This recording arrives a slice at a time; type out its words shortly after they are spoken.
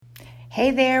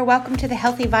Hey there, welcome to the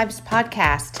Healthy Vibes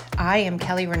Podcast. I am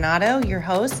Kelly Renato, your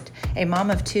host, a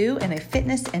mom of two, and a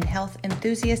fitness and health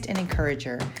enthusiast and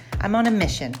encourager. I'm on a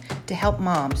mission to help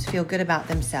moms feel good about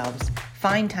themselves,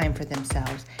 find time for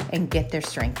themselves, and get their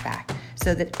strength back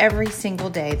so that every single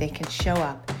day they can show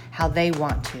up how they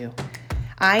want to.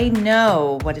 I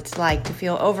know what it's like to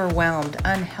feel overwhelmed,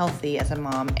 unhealthy as a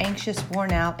mom, anxious,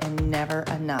 worn out, and never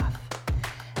enough.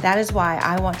 That is why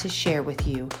I want to share with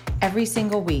you every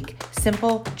single week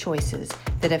simple choices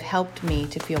that have helped me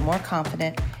to feel more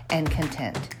confident and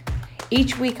content.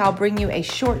 Each week I'll bring you a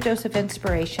short dose of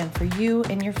inspiration for you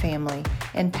and your family,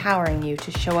 empowering you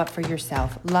to show up for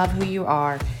yourself, love who you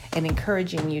are, and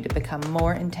encouraging you to become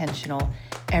more intentional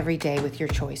every day with your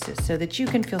choices so that you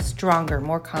can feel stronger,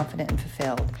 more confident, and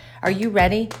fulfilled. Are you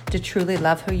ready to truly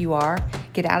love who you are?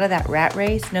 Get out of that rat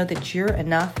race, know that you're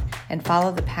enough, and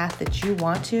follow the path that you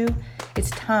want to? It's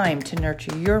time to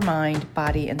nurture your mind,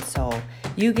 body, and soul.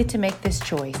 You get to make this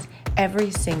choice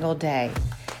every single day,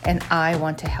 and I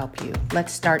want to help you.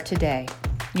 Let's start today.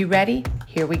 You ready?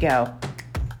 Here we go.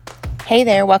 Hey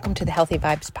there, welcome to the Healthy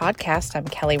Vibes Podcast. I'm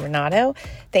Kelly Renato.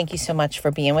 Thank you so much for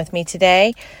being with me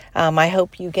today. I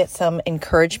hope you get some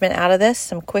encouragement out of this,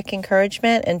 some quick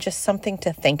encouragement, and just something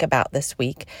to think about this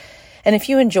week. And if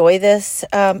you enjoy this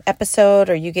episode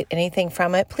or you get anything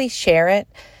from it, please share it.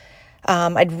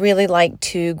 I'd really like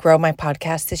to grow my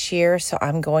podcast this year, so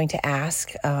I'm going to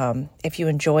ask if you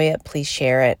enjoy it, please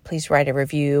share it. Please write a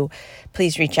review.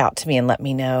 Please reach out to me and let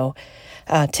me know.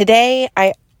 Today,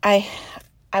 I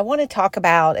want to talk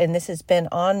about, and this has been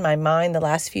on my mind the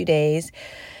last few days,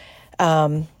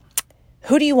 who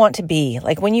do you want to be?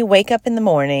 Like when you wake up in the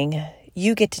morning,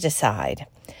 you get to decide.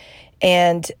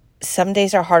 And some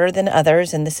days are harder than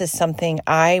others, and this is something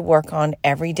I work on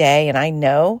every day, and I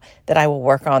know that I will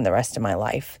work on the rest of my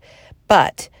life.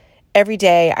 But every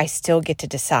day I still get to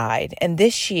decide. And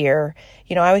this year,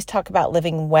 I always talk about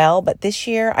living well, but this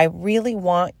year I really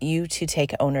want you to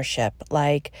take ownership.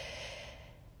 Like,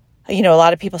 a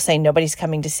lot of people say nobody's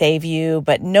coming to save you,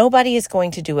 but nobody is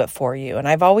going to do it for you. And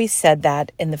I've always said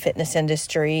that in the fitness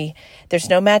industry. There's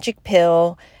no magic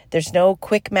pill. There's no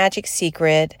quick magic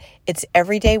secret. It's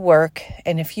everyday work.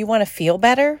 And if you want to feel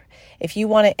better, if you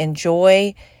want to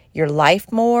enjoy your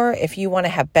life more, if you want to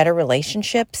have better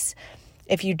relationships,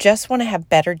 if you just want to have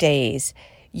better days,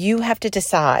 you have to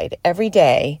decide every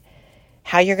day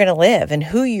how you're going to live and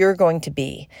who you're going to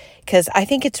be. Because I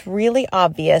think it's really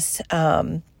obvious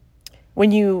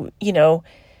when you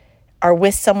are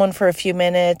with someone for a few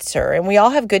minutes, and we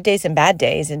all have good days and bad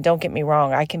days. And don't get me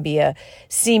wrong, I can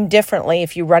seem differently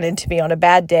if you run into me on a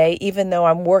bad day, even though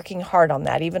I'm working hard on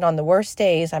that. Even on the worst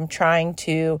days, I'm trying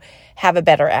to have a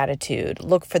better attitude,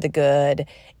 look for the good,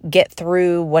 get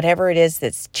through whatever it is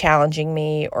that's challenging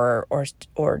me or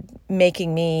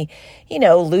making me,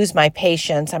 lose my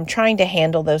patience. I'm trying to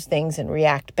handle those things and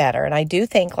react better. And I do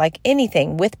think, like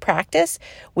anything, with practice,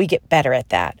 we get better at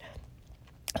that.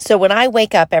 So when I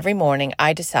wake up every morning,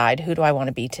 I decide, who do I want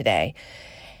to be today?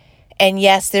 And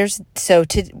yes,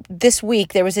 this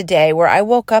week, there was a day where I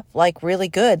woke up like really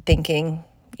good thinking,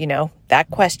 that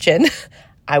question,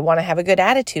 I want to have a good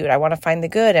attitude. I want to find the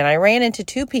good. And I ran into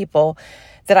two people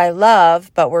that I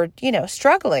love, but were,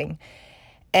 struggling.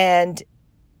 And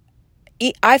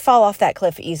I fall off that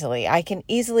cliff easily. I can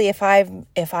easily, if I'm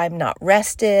not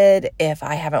rested, if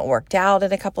I haven't worked out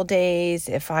in a couple days,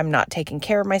 if I'm not taking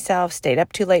care of myself, stayed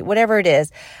up too late, whatever it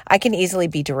is, I can easily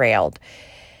be derailed.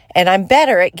 And I'm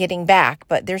better at getting back,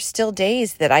 but there's still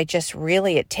days that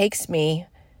it takes me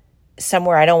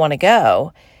somewhere I don't want to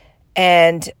go.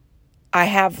 And I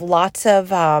have lots of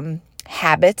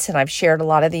habits, and I've shared a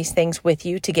lot of these things with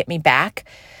you to get me back,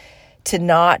 to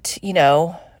not,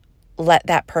 let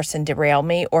that person derail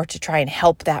me, or to try and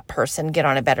help that person get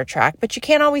on a better track. But you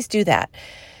can't always do that.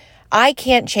 I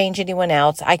can't change anyone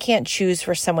else. I can't choose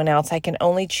for someone else. I can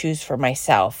only choose for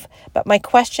myself. But my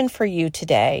question for you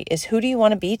today is, who do you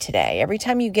want to be today? Every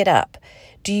time you get up,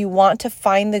 do you want to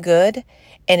find the good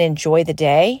and enjoy the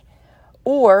day?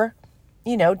 Or,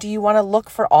 do you want to look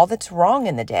for all that's wrong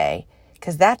in the day?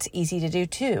 Because that's easy to do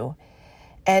too.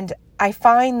 And I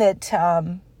find that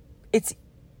it's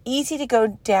easy to go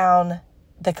down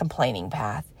the complaining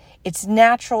path. It's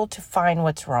natural to find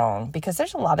what's wrong because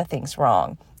there's a lot of things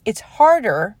wrong. It's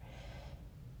harder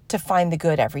to find the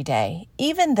good every day,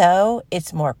 even though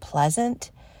it's more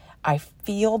pleasant. I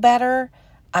feel better.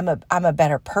 I'm a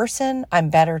better person.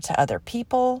 I'm better to other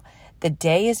people. The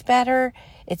day is better.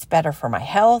 It's better for my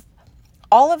health.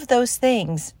 All of those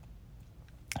things,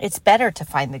 it's better to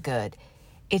find the good.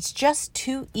 It's just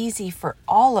too easy for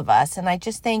all of us. And I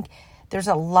just think There's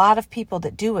a lot of people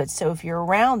that do it. So if you're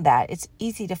around that, it's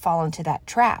easy to fall into that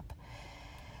trap.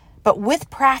 But with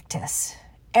practice,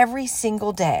 every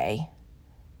single day,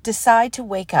 decide to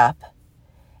wake up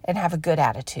and have a good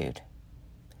attitude.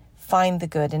 Find the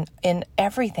good in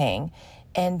everything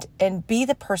and be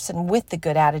the person with the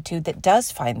good attitude that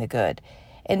does find the good.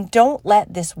 And don't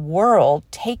let this world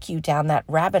take you down that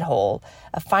rabbit hole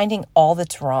of finding all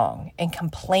that's wrong and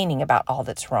complaining about all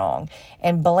that's wrong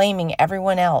and blaming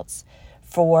everyone else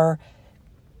for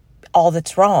all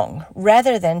that's wrong,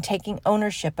 rather than taking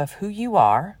ownership of who you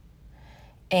are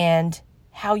and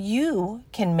how you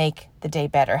can make the day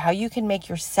better, how you can make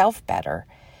yourself better,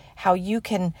 how you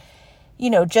can,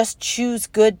 just choose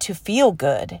good to feel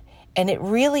good. And it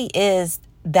really is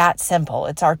that simple.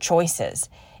 It's our choices.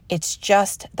 It's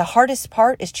just the hardest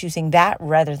part is choosing that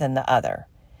rather than the other,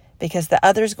 because the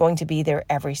other is going to be there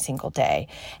every single day.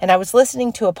 And I was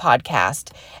listening to a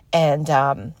podcast, and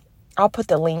I'll put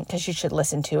the link because you should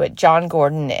listen to it. John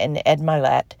Gordon and Ed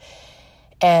Mylett.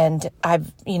 And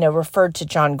I've, referred to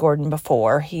John Gordon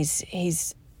before.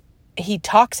 He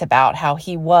talks about how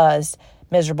he was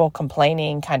miserable,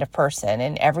 complaining kind of person.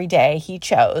 And every day he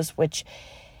chose,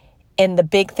 and the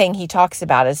big thing he talks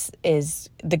about is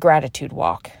the gratitude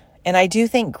walk. And I do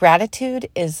think gratitude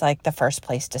is like the first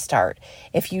place to start.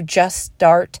 If you just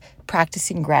start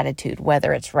practicing gratitude,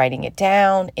 whether it's writing it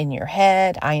down in your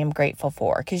head, I am grateful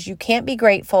for, because you can't be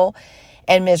grateful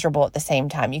and miserable at the same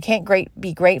time. You can't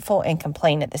be grateful and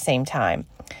complain at the same time.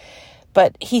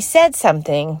 But he said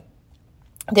something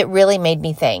that really made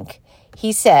me think.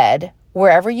 He said,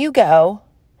 wherever you go,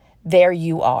 there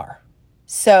you are.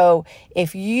 So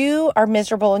if you are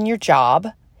miserable in your job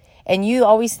and you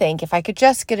always think, if I could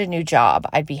just get a new job,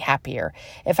 I'd be happier.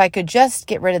 If I could just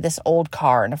get rid of this old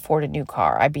car and afford a new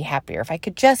car, I'd be happier. If I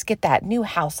could just get that new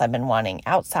house I've been wanting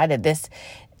outside of this,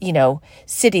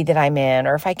 city that I'm in,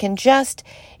 or if I can just,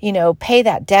 pay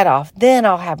that debt off, then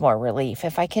I'll have more relief.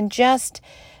 If I can just,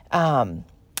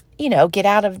 get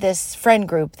out of this friend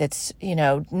group that's,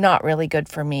 not really good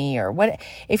for me, or what,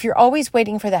 if you're always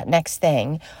waiting for that next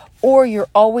thing, or you're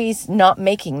always not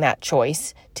making that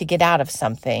choice to get out of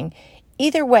something,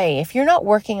 either way, if you're not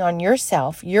working on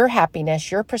yourself, your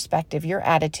happiness, your perspective, your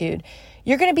attitude,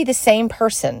 you're going to be the same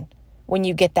person when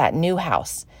you get that new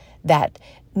house, that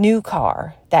new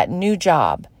car, that new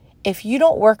job. If you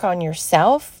don't work on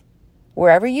yourself,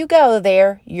 wherever you go,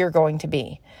 there you're going to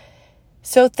be.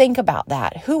 So think about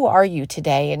that. Who are you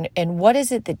today? And what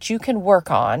is it that you can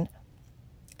work on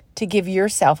to give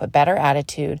yourself a better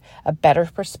attitude, a better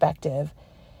perspective,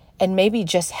 and maybe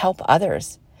just help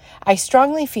others? I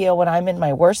strongly feel when I'm in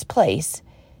my worst place,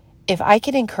 if I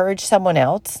can encourage someone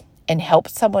else and help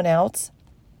someone else,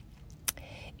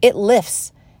 it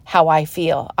lifts how I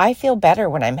feel. I feel better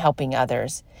when I'm helping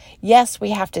others. Yes,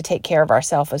 we have to take care of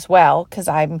ourselves as well, because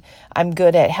I'm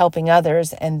good at helping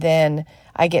others, and then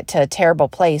I get to a terrible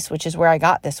place, which is where I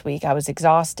got this week. I was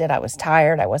exhausted. I was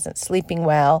tired. I wasn't sleeping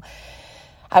well.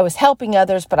 I was helping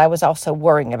others, but I was also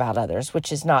worrying about others,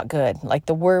 which is not good. Like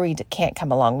the worry can't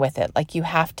come along with it. Like you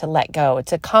have to let go.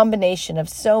 It's a combination of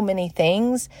so many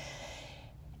things.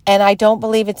 And I don't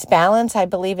believe it's balance. I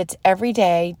believe it's every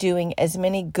day doing as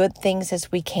many good things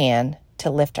as we can to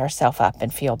lift ourselves up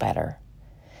and feel better.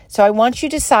 So I want you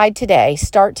to decide today,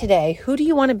 start today, who do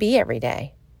you want to be every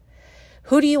day?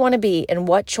 Who do you want to be, and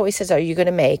what choices are you going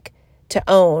to make to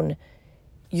own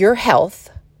your health,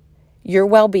 your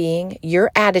well-being, your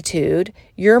attitude,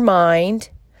 your mind,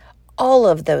 all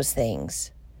of those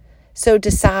things. So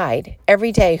decide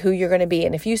every day who you're going to be.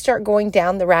 And if you start going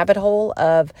down the rabbit hole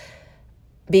of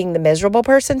being the miserable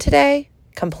person today,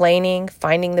 complaining,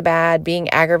 finding the bad, being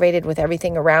aggravated with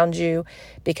everything around you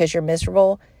because you're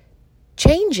miserable,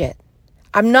 change it.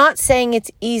 I'm not saying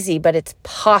it's easy, but it's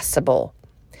possible.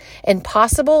 And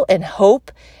possible and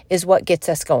hope is what gets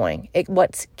us going.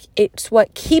 It's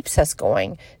what keeps us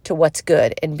going to what's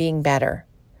good and being better.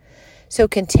 So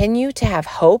continue to have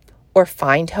hope or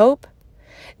find hope.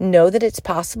 Know that it's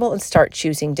possible and start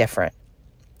choosing different.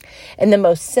 And the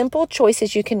most simple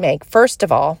choices you can make, first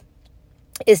of all,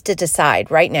 is to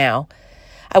decide right now,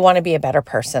 I want to be a better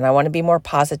person. I want to be more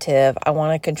positive. I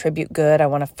want to contribute good. I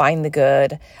want to find the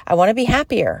good. I want to be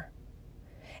happier.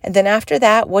 And then after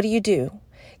that, what do?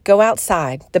 Go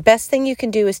outside. The best thing you can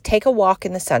do is take a walk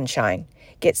in the sunshine.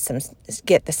 Get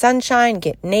the sunshine,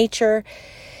 get nature,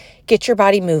 get your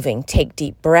body moving. Take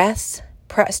deep breaths.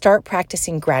 Start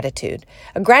practicing gratitude.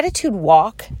 A gratitude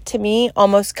walk, to me,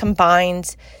 almost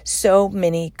combines so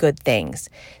many good things.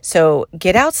 So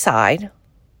get outside.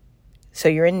 So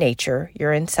you're in nature.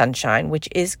 You're in sunshine, which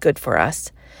is good for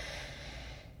us.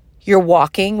 You're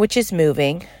walking, which is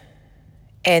moving.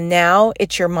 And now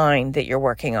it's your mind that you're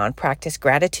working on. Practice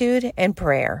gratitude and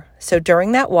prayer. So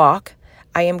during that walk,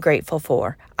 I am grateful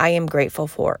for,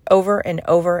 over and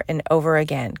over and over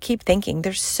again. Keep thinking.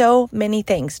 There's so many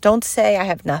things. Don't say I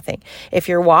have nothing. If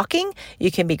you're walking, you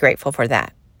can be grateful for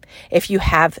that. If you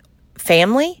have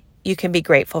family, you can be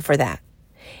grateful for that.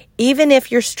 Even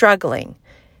if you're struggling,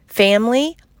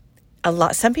 family,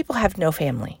 some people have no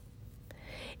family.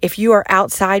 If you are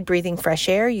outside breathing fresh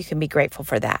air, you can be grateful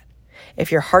for that.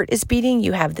 If your heart is beating,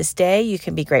 you have this day, you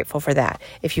can be grateful for that.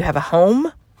 If you have a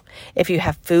home, if you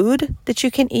have food that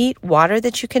you can eat, water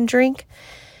that you can drink,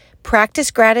 practice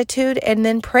gratitude and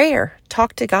then prayer.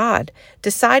 Talk to God.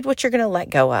 Decide what you're going to let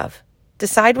go of.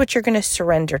 Decide what you're going to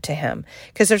surrender to Him.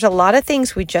 Because there's a lot of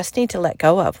things we just need to let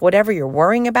go of. Whatever you're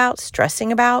worrying about,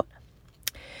 stressing about.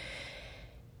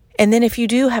 And then if you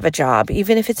do have a job,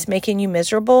 even if it's making you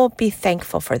miserable, be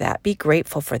thankful for that. Be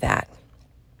grateful for that.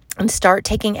 And start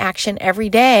taking action every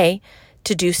day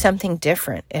to do something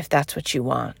different if that's what you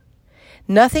want.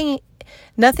 Nothing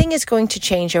is going to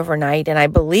change overnight, and I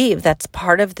believe that's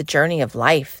part of the journey of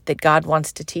life that God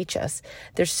wants to teach us.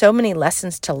 There's so many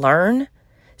lessons to learn,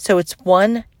 so it's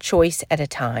one choice at a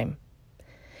time.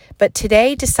 But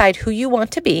today, decide who you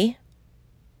want to be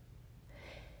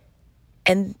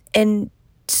and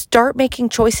start making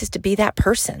choices to be that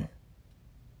person.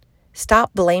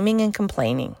 Stop blaming and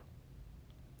complaining.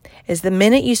 As the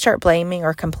minute you start blaming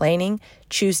or complaining,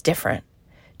 choose different.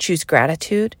 Choose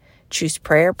gratitude, choose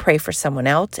prayer, pray for someone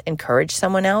else, encourage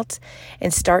someone else,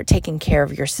 and start taking care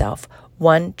of yourself,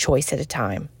 one choice at a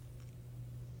time.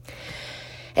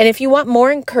 And if you want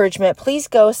more encouragement, please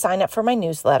go sign up for my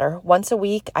newsletter. Once a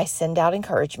week, I send out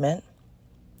encouragement.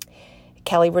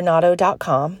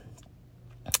 KellyRenato.com.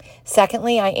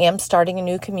 Secondly, I am starting a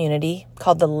new community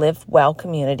called the Live Well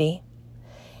Community.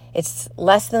 It's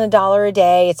less than $1 a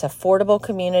day. It's affordable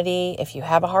community. If you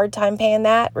have a hard time paying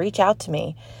that, reach out to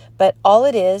me. But all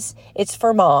it is, it's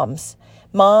for moms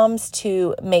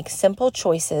to make simple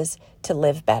choices to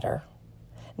live better.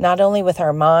 Not only with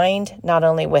our mind, not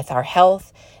only with our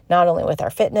health, not only with our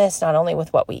fitness, not only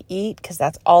with what we eat, because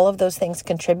that's all of those things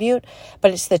contribute,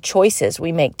 but it's the choices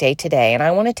we make day to day. And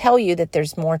I want to tell you that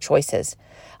there's more choices.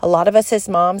 A lot of us as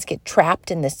moms get trapped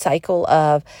in this cycle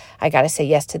of, I got to say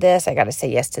yes to this. I got to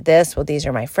say yes to this. Well, these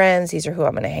are my friends. These are who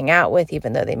I'm going to hang out with,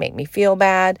 even though they make me feel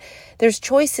bad. There's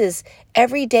choices,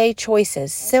 everyday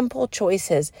choices, simple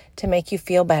choices to make you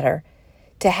feel better,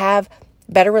 to have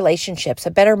better relationships,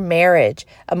 a better marriage,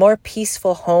 a more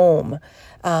peaceful home,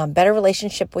 better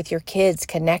relationship with your kids,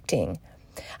 connecting.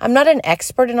 I'm not an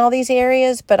expert in all these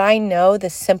areas, but I know the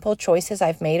simple choices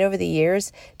I've made over the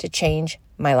years to change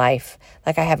my life.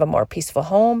 Like I have a more peaceful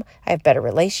home. I have better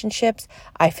relationships.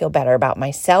 I feel better about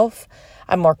myself.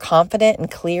 I'm more confident and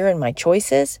clear in my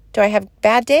choices. Do I have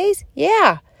bad days?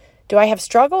 Yeah. Do I have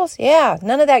struggles? Yeah.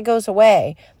 None of that goes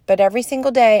away. But every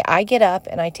single day I get up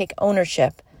and I take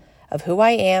ownership of who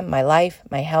I am, my life,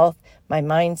 my health, my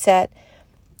mindset,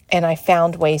 and I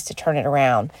found ways to turn it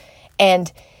around.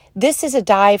 And this is a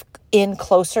dive in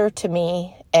closer to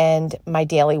me and my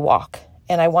daily walk.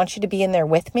 And I want you to be in there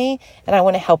with me, and I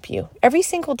want to help you. Every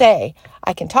single day,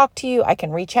 I can talk to you, I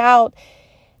can reach out.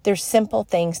 There's simple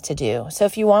things to do. So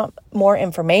if you want more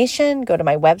information, go to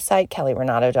my website,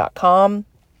 KellyRenato.com.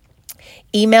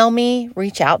 Email me,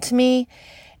 reach out to me,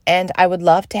 and I would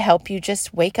love to help you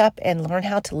just wake up and learn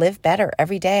how to live better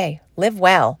every day. Live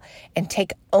well and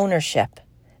take ownership.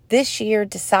 This year,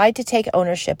 decide to take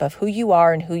ownership of who you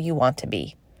are and who you want to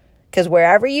be. Because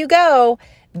wherever you go,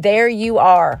 there you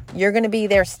are. You're going to be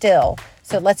there still.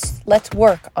 So let's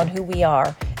work on who we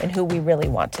are and who we really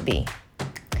want to be.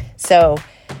 So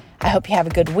I hope you have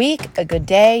a good week, a good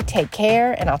day. Take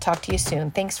care, and I'll talk to you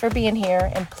soon. Thanks for being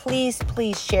here, and please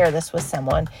share this with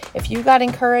someone. If you got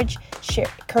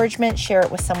encouragement, share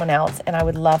it with someone else, and I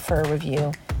would love for a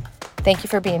review. Thank you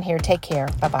for being here. Take care.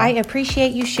 Bye-bye. I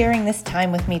appreciate you sharing this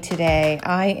time with me today.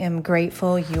 I am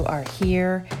grateful you are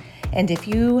here. And if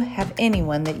you have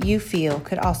anyone that you feel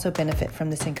could also benefit from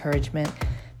this encouragement,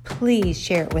 please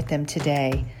share it with them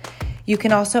today. You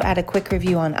can also add a quick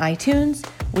review on iTunes,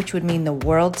 which would mean the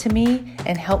world to me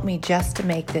and help me just to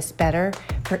make this better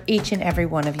for each and every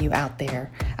one of you out there.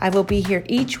 I will be here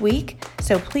each week,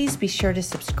 so please be sure to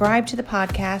subscribe to the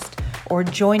podcast or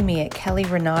join me at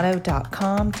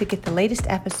KellyRenato.com to get the latest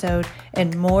episode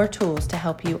and more tools to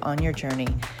help you on your journey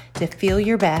to feel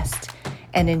your best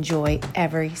and enjoy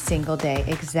every single day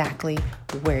exactly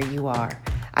where you are.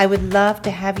 I would love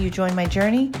to have you join my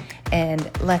journey, and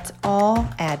let's all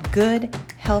add good,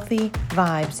 healthy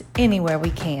vibes anywhere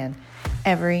we can,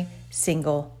 every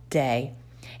single day.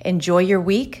 Enjoy your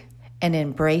week and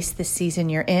embrace the season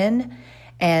you're in,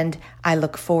 And I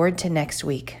look forward to next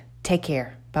week. Take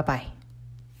care. Bye-bye.